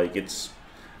tourney. So like,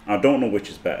 I don't know which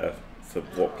is better for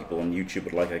what people on YouTube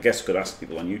would like. I guess we could ask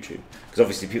people on YouTube, because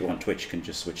obviously people on Twitch can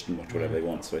just switch and watch whatever they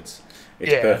want. So it's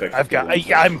perfect.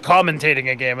 I'm commentating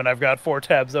a game and I've got 4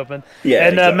 tabs open. Yeah,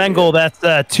 and exactly, Mengel,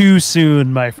 that's too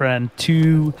soon, my friend.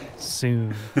 Too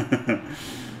soon.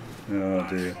 Oh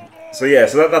dear. So yeah,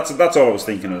 so that's all I was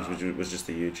thinking of, which was just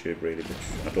the YouTube really. Which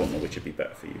I don't know which would be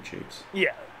better for YouTube's.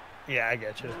 Yeah, I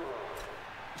get you.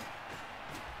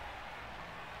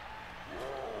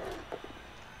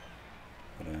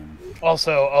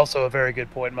 Also a very good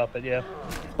point, Muppet, yeah.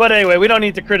 But anyway, we don't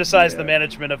need to criticize the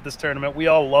management of this tournament. We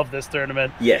all love this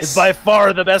tournament. Yes. It's by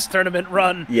far the best tournament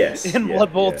run in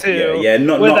Blood Bowl 2. Yeah,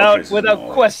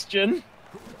 without question.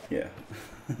 Yeah.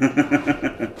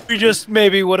 We just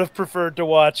maybe would have preferred to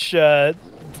watch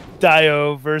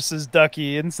Dio versus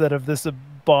Ducky instead of this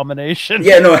abomination.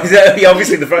 Yeah, no, exactly.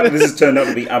 Obviously the fact that this has turned out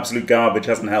to be absolute garbage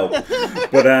hasn't helped.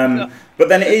 But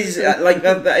then it is like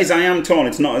that is I am torn.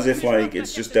 It's not as if like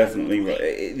it's just definitely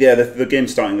the game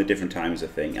starting at different times. I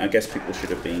think. I guess people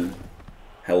should have been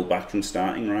held back from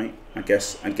starting, right? I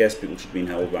guess people should have been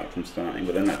held back from starting,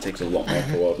 but then that takes a lot more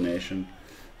coordination.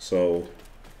 So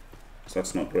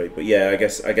that's not great. But yeah, I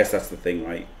guess that's the thing,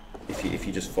 right? If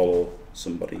you just follow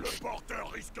somebody,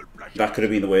 that could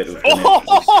have been the way to have done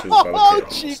it.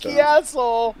 Cheeky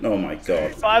asshole! Oh my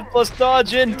god! 5+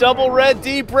 dodge in, double red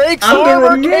D breaks and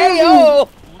armor KO.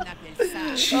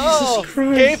 Jesus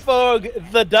Christ!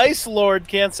 KFoged, the Dice Lord,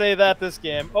 can't say that this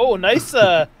game. Oh, nice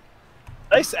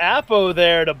Apo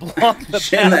there to block the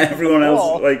shame that everyone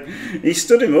else, like, he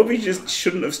stood him up. He just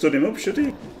shouldn't have stood him up, should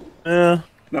he? Yeah.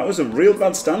 That was a real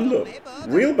bad stand-up.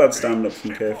 Real bad stand-up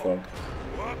from KFoged.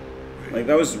 Like,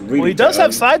 that was really... Well, he does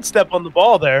have sidestep on the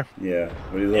ball there. Yeah,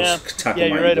 but he loves tackle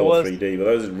you're right, it was 3D, but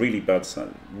that was a really bad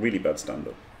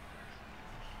stand-up.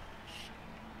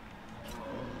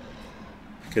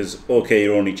 Because, okay,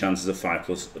 your only chance is a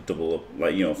 5+ double up,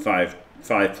 like, you know, 5+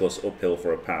 uphill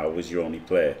for a power was your only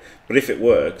play. But if it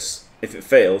works, if it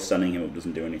fails, standing him up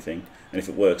doesn't do anything. And if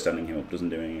it works, standing him up doesn't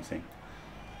do anything.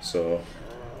 So...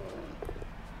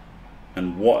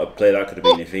 And what a play that could have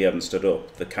been if he hadn't stood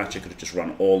up. The catcher could have just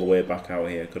run all the way back out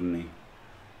here, couldn't he?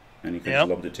 And he could have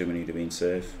lobbed it to him and he'd have been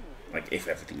safe. Like, if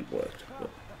everything had worked. But...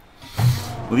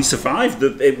 Well, he survived. He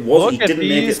didn't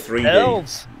make it 3D.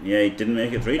 Elves. Yeah, he didn't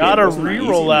make it 3D. Got a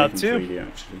re-roll out, too. 3D,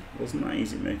 actually. It wasn't that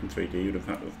easy making 3D. You'd have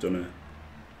had to have done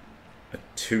a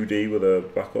 2D with a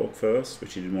Black Hawk first,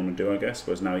 which he didn't want to do, I guess.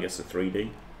 Whereas now he gets a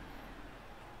 3D.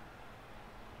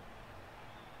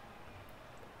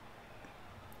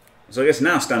 So I guess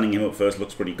now standing him up first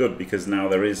looks pretty good because now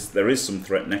there is some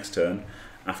threat next turn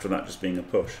after that just being a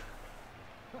push.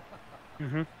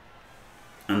 And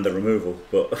the removal,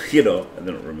 but you know, and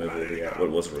the removal, well, it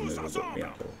was a removal, but the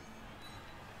apple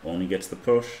only gets the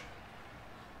push.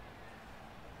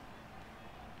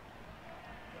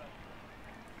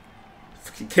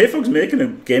 KFoged's making a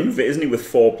game of it, isn't he, with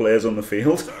 4 players on the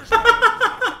field?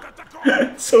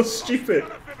 So stupid.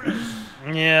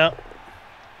 Yeah.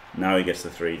 Now he gets the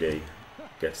 3D,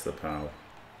 gets the POW.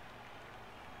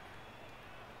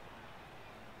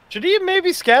 Should he have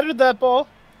maybe scattered that ball?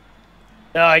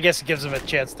 No, I guess it gives him a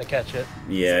chance to catch it.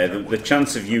 Yeah, the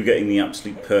chance of you getting the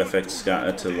absolute perfect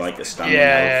scatter to like a standing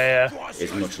elf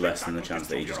is much less than the chance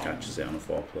that he just catches it on a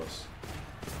 4+.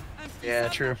 Yeah,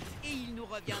 true.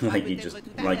 like he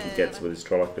gets with his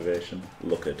troll activation.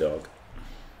 Look a dog.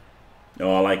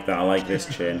 Oh, I like that. I like this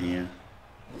chain here.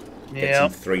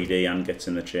 Gets in 3D and gets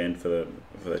in the chain for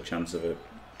the chance of a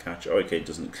catch. Oh, okay, it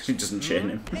doesn't chain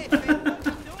him.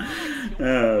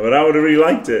 But I would have really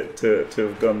liked it to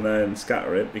have gone there and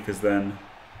scatter it, because then,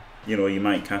 you know, you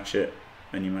might catch it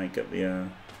and you might get the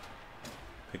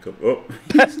pick up. Oh,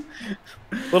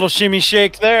 little shimmy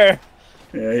shake there.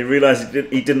 Yeah, he realised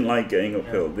he didn't like getting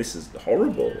uphill. This is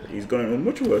horrible. He's gone in a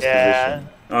much worse position.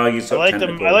 Oh, he's got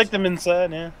tentacles. I like them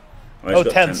inside. Yeah. Oh, he's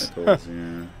got tentacles.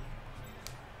 Yeah.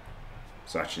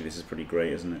 So actually, this is pretty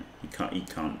great, isn't it? He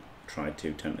can't try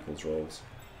 2 tentacles rolls,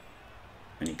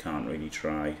 and he can't really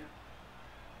try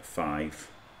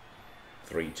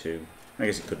 5-3-2. I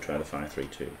guess he could try the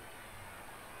 5-3-2.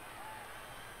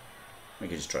 I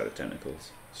could just try the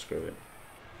tentacles. Screw it.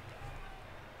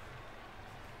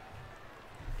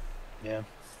 Yeah.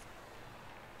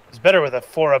 He's better with a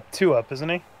 4-up, 2-up, isn't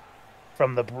he?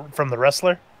 From the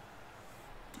wrestler.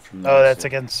 That's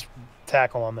against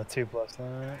tackle on the 2+.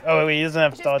 Oh, wait, he doesn't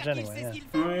have dodge anyway. Yeah.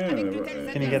 Oh yeah.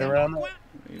 Can you get around that?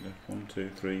 1, 2,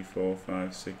 3, 4,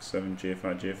 5, 6, 7,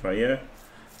 GFI. Yeah,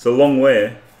 it's a long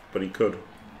way, but he could.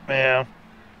 Yeah.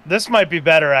 This might be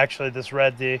better actually. This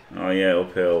red D. Oh yeah,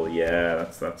 uphill. Yeah,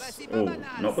 that's. Oh,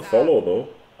 not the follow though.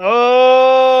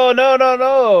 Oh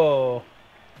no!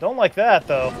 Don't like that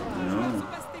though. No.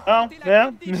 Oh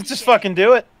yeah, just fucking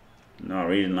do it. No,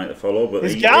 he didn't like the follow, but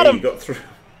he got him. He got through.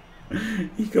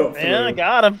 He got through. Yeah, I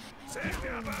got him.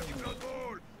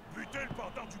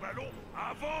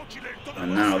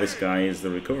 And now this guy is the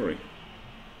recovery.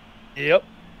 Yep.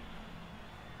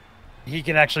 He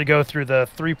can actually go through the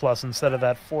 3+ instead of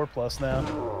that 4+ now.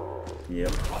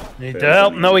 Yep.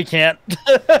 No, he can't.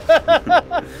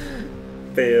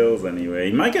 fails anyway.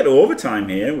 He might get overtime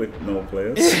here with no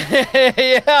players.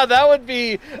 Yeah, that would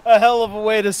be a hell of a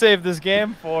way to save this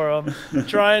game for him.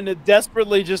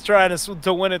 Desperately trying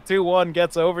to win it 2-1,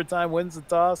 gets overtime, wins the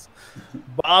toss.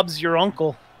 Bob's your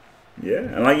uncle. Yeah,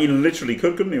 and like he literally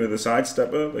could, couldn't he, with a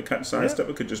sidestepper? The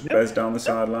sidestepper could just bez down the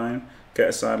sideline, get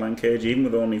a sideline cage, even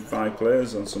with only 5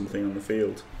 players or something on the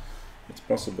field. It's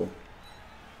possible.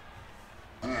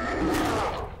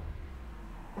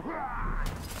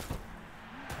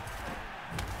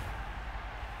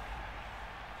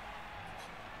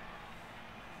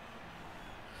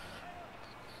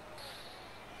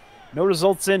 No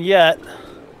results in yet.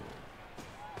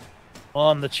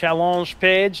 On the challenge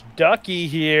page, Ducky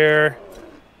here.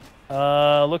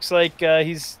 Looks like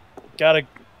he's gonna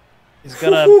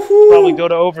probably go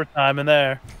to overtime in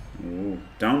there. Ooh,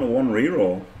 down to 1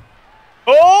 reroll.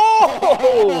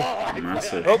 Oh!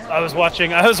 Massive. Oh, I was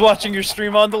watching your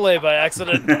stream on delay by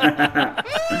accident.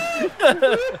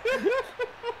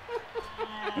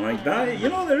 Like that, you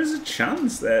know, there is a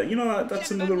chance there. You know,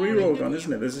 that's another reroll gone,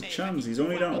 isn't it? There's a chance. He's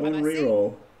only down to 1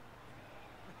 reroll.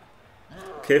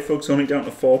 KFoged's only down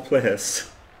to 4 players.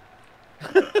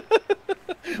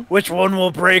 Which one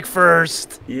will break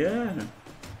first? Yeah.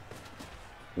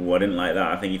 Ooh, I didn't like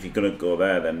that. I think if you're going to go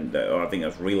there, then I think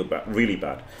that's really bad. Really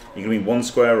bad. You're going to be 1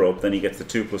 square up, then he gets the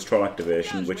 2+ troll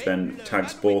activation, which then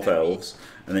tags both elves,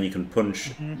 and then you can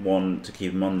punch 1 to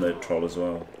keep him on the troll as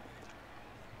well.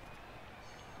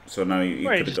 So now you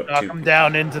could have got knock 2. Him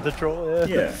down into the troll.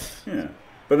 Yeah, yeah.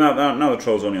 But now the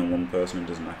troll's only on 1 person and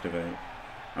doesn't activate.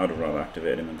 I would have rather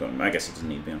activated him and got him. I guess he doesn't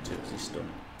need to be on 2 because he's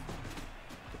stunned.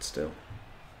 But still.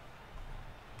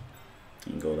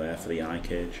 You can go there for the eye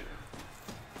cage.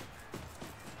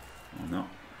 Or not.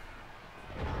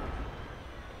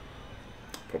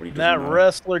 Probably doesn't That matter.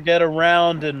 wrestler get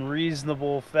around in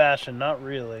reasonable fashion? Not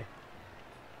really.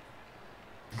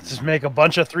 Just make a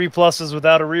bunch of 3+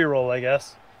 without a reroll, I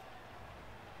guess.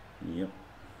 Yep.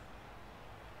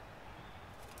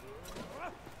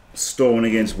 Stone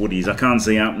against Woodies. I can't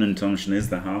see happening, Tongshin, is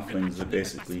the halflings have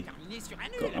basically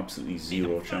got absolutely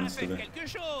 0 chance to it.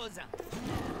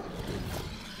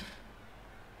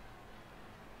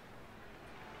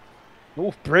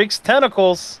 Ooh, breaks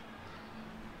tentacles.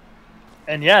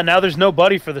 And yeah, now there's no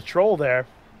buddy for the troll there.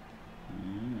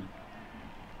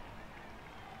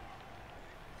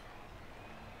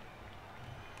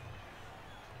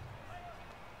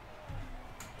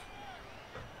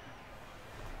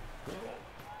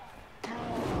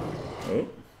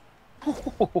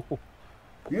 Oh.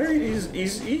 Yeah, he's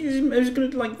gonna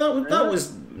like that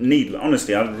was needless.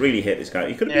 Honestly, I really hate this guy.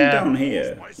 He could have been down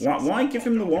here. Why give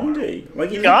him the 1D? Like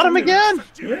he got him again.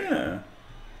 Yeah.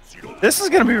 This is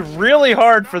gonna be really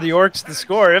hard for the Orcs to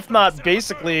score, if not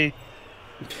basically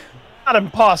not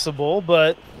impossible,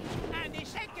 but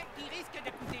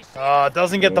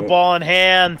doesn't get the ball in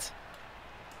hand.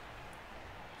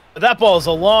 But that ball is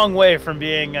a long way from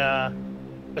being a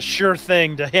sure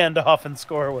thing to hand off and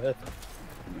score with.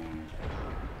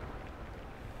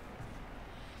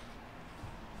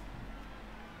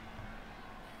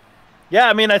 Yeah,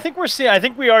 I mean, I think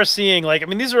we are seeing, like, I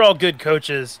mean, these are all good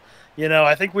coaches. You know,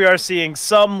 I think we are seeing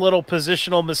some little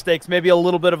positional mistakes, maybe a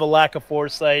little bit of a lack of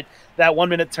foresight. That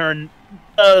 1-minute turn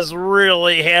does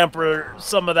really hamper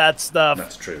some of that stuff.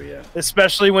 That's true, yeah.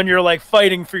 Especially when you're, like,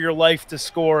 fighting for your life to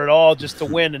score it all just to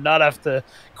win and not have to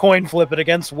coin flip it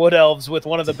against Wood Elves with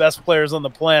one of the best players on the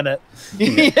planet.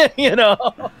 You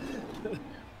know?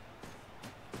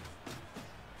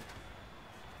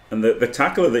 And the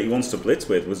tackler that he wants to blitz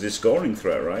with was his scoring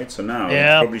threat, right? So now he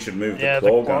probably should move the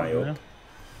claw guy up.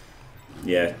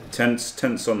 Yeah,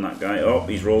 tense on that guy. Oh,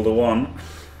 he's rolled a 1.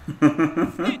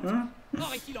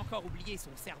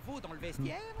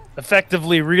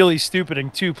 Effectively really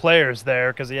stupiding 2 players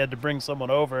there because he had to bring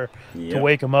someone over to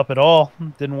wake him up at all.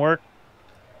 Didn't work.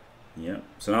 Yeah.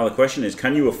 So now the question is,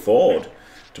 can you afford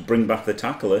to bring back the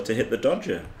tackler to hit the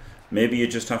dodger? Maybe you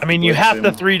just have to. I mean, you have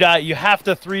to 3-die. You have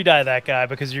to 3-die that guy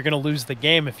because you're going to lose the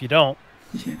game if you don't.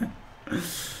 Yeah.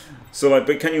 So, like,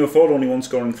 but can you afford only 1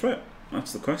 scoring threat?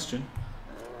 That's the question.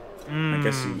 I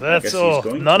guess he's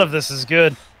going none to. of this is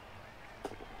good.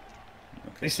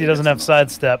 Okay, At least he doesn't have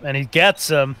sidestep, and he gets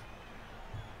him.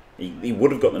 He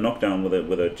would have got the knockdown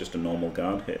with just a normal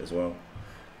guard hit as well.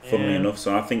 Funnily enough,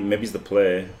 so I think maybe the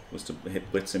play was to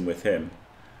hit blitz him with him,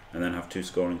 and then have 2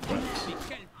 scoring threats.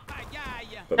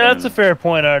 But yeah, that's a fair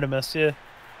point, Artemis. Yeah.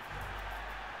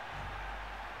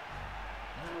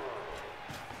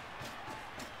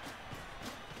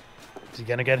 Is he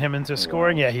gonna get him into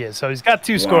scoring? Yeah, he is. So he's got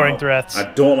 2 scoring threats.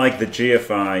 I don't like the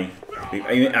GFI.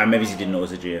 Maybe he didn't know it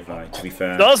was a GFI. To be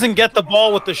fair, Doesn't get the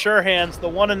ball with the sure hands. The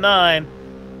 1 and 9.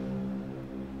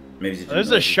 Maybe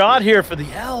there's a shot here for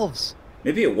the elves.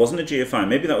 Maybe it wasn't a GFI.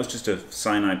 Maybe that was just a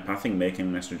cyanide pathing making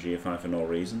an extra GFI for no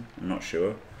reason. I'm not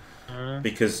sure.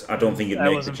 Because I don't think you'd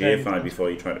make the GFI before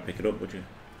you try to pick it up, would you?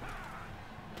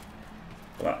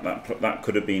 That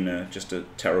could have been just a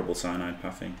terrible cyanide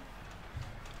pathing.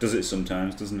 Does it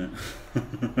sometimes, doesn't it?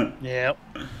 Yep.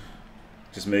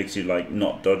 Just makes you like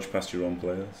not dodge past your own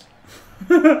players.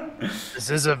 This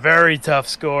is a very tough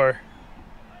score.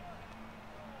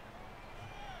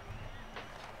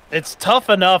 It's tough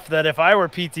enough that if I were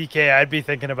PTK, I'd be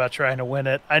thinking about trying to win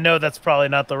it. I know that's probably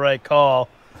not the right call,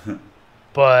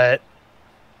 but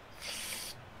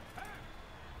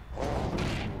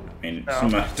I mean, it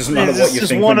doesn't matter what you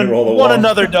think when you roll a one.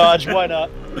 Another dodge, why not?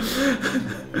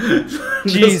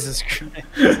 Jesus Christ.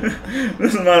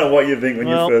 Doesn't matter what you think when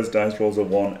your first dice rolls a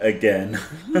 1 again.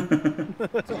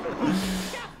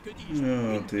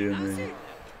 Oh dear me.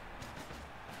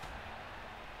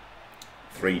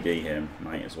 3D him,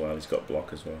 might as well. He's got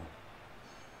block as well.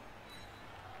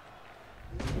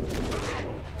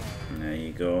 There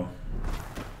you go.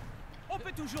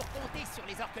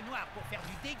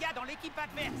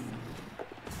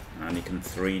 And you can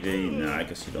 3D. No, I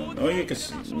guess you don't. Oh, you can.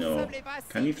 No.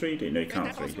 Can you 3D? No, you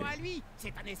can't 3D.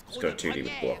 It's got a 2D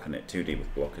with block in it. 2D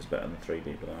with block is better than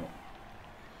 3D without.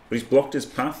 But he's blocked his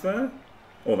path there?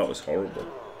 Oh, that was horrible.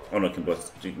 Oh, no, he can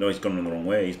blitz. No, he's gone in the wrong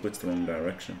way. He's blitzed the wrong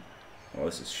direction. Oh,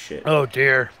 this is shit. Oh,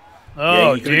 dear.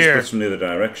 Oh, yeah, he could have just blitzed from the other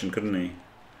direction, couldn't he?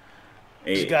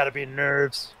 He's got to be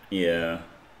nerves. Yeah.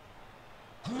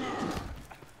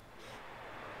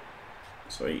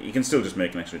 So you can still just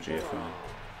make an extra GFI.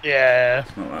 Yeah.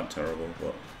 It's not that terrible,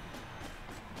 but...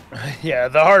 Yeah,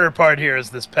 the harder part here is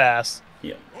this pass.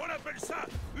 Yeah.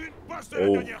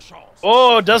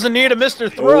 Oh, doesn't need a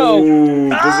Mr. Throw. Oh,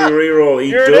 does he reroll? He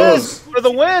here does. It is for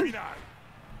the win.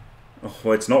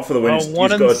 Oh, it's not for the win. He's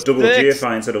got a double 6.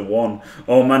 GFI instead of 1.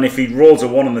 Oh man, if he rolls a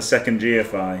 1 on the second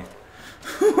GFI.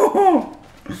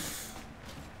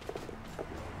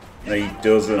 No, he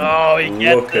doesn't. Oh, he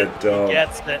gets it. Dog. He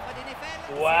gets it.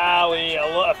 Wow,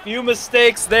 a few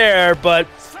mistakes there, but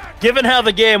given how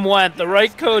the game went, the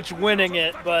right coach winning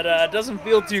it, but it doesn't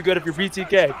feel too good if you're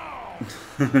PTK.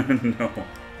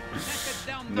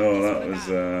 No,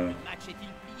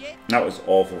 that was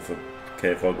awful for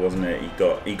KFoged, wasn't it?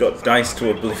 He got diced to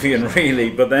oblivion,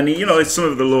 really. But then some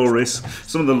of the low risk,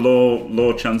 some of the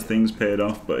low chance things paid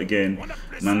off. But again,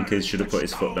 Mankiz should have put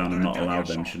his foot down and not allowed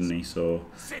them, shouldn't he? So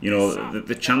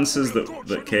the chances that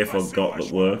KFoged got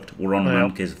that worked were on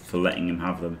Mankiz for letting him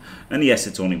have them. And yes,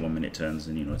 it's only 1 minute turns,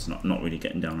 and it's not really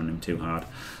getting down on him too hard.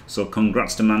 So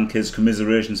congrats to Mankiz,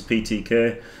 commiserations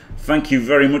PTK. Thank you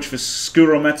very much for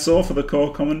Scuromezzo for the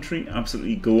core commentary,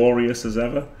 absolutely glorious as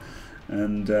ever.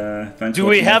 And thanks. Do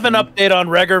we have an update on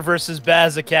Reger versus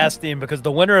Bazakastine? Because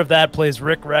the winner of that plays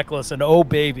Rick Reckless, and oh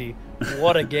baby,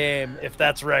 what a game if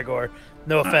that's Regor.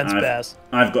 No offense, Baz.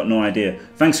 I've got no idea.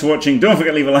 Thanks for watching. Don't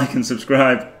forget to leave a like and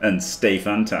subscribe, and stay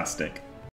fantastic.